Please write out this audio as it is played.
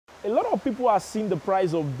A lot of people are seeing the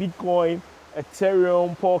price of Bitcoin,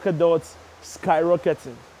 Ethereum, Polkadot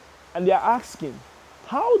skyrocketing. And they are asking,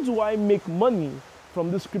 how do I make money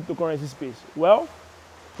from this cryptocurrency space? Well,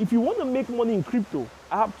 if you want to make money in crypto,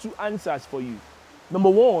 I have two answers for you.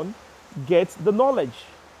 Number one, get the knowledge.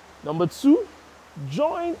 Number two,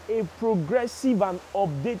 join a progressive and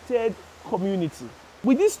updated community.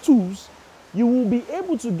 With these tools, you will be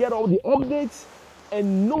able to get all the updates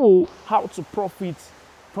and know how to profit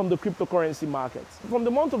from the cryptocurrency market. From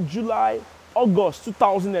the month of July, August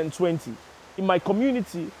 2020, in my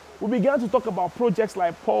community, we began to talk about projects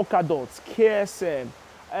like Polkadot, KSM,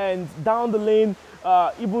 and down the lane,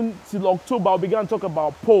 even till October, we began to talk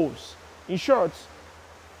about Pulse. In short,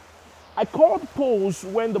 I called Pulse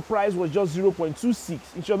when the price was just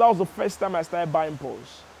 0.26. In short, that was the first time I started buying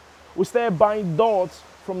Pulse. We started buying dots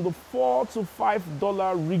from the $4 to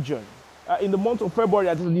 $5 region. In the month of February,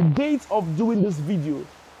 at the date of doing this video,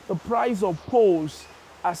 the price of Pulse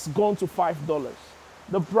has gone to $5.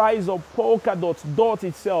 The price of Polkadot dot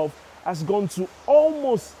itself has gone to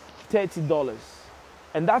almost $30.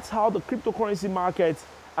 And that's how the cryptocurrency market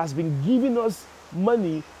has been giving us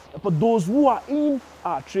money for those who are in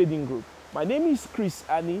our trading group. My name is Chris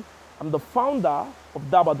Annie. I'm the founder of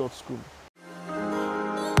DABA School.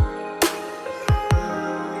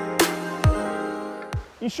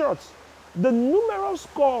 In short, the numerous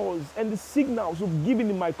calls and the signals we've given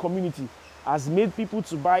in my community has made people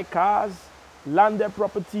to buy cars, landed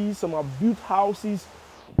properties, some have built houses.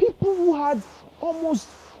 People who had almost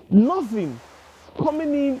nothing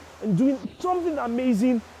coming in and doing something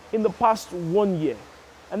amazing in the past 1 year.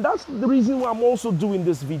 And that's the reason why I'm also doing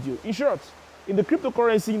this video. In short, in the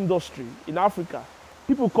cryptocurrency industry in Africa,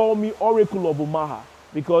 people call me Oracle of Omaha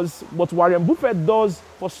because what Warren Buffett does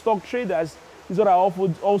for stock traders is what I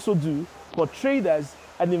also do for traders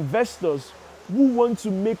and investors who want to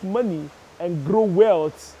make money and grow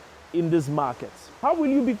wealth in this market. How will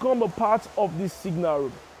you become a part of this signal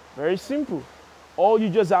room? Very simple. All you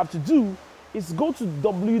just have to do is go to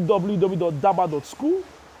www.daba.school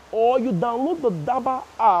or you download the DABA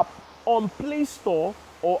app on Play Store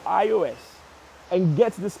or iOS and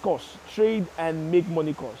get this course, Trade and Make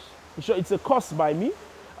Money course. So it's a course by me.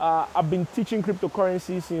 I've been teaching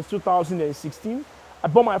cryptocurrency since 2016. I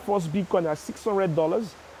bought my first Bitcoin at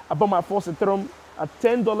 $600. I bought my first Ethereum at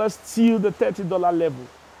 $10 till the $30 level.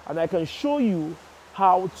 And I can show you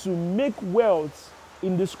how to make wealth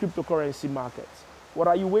in this cryptocurrency market. What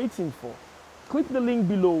are you waiting for? Click the link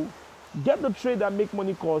below, get the Trade and Make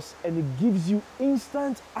Money course, and it gives you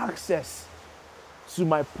instant access to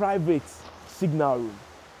my private signal room.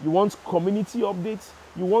 You want community updates?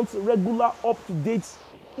 You want regular up-to-date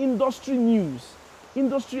industry news,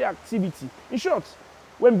 industry activity. In short,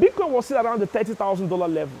 when Bitcoin was still around the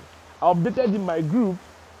 $30,000 level, I updated in my group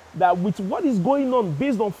that with what is going on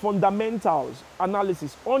based on fundamentals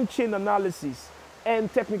analysis, on-chain analysis,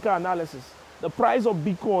 and technical analysis, the price of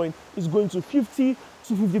Bitcoin is going to 50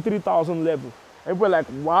 to 53,000 level. And people are like,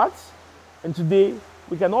 what? And today,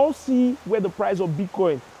 we can all see where the price of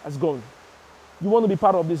Bitcoin has gone. You want to be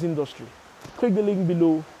part of this industry? Click the link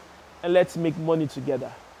below and let's make money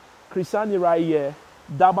together. Chris Annie right here,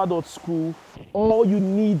 DABA.school, all you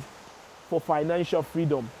need for financial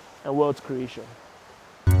freedom and wealth creation.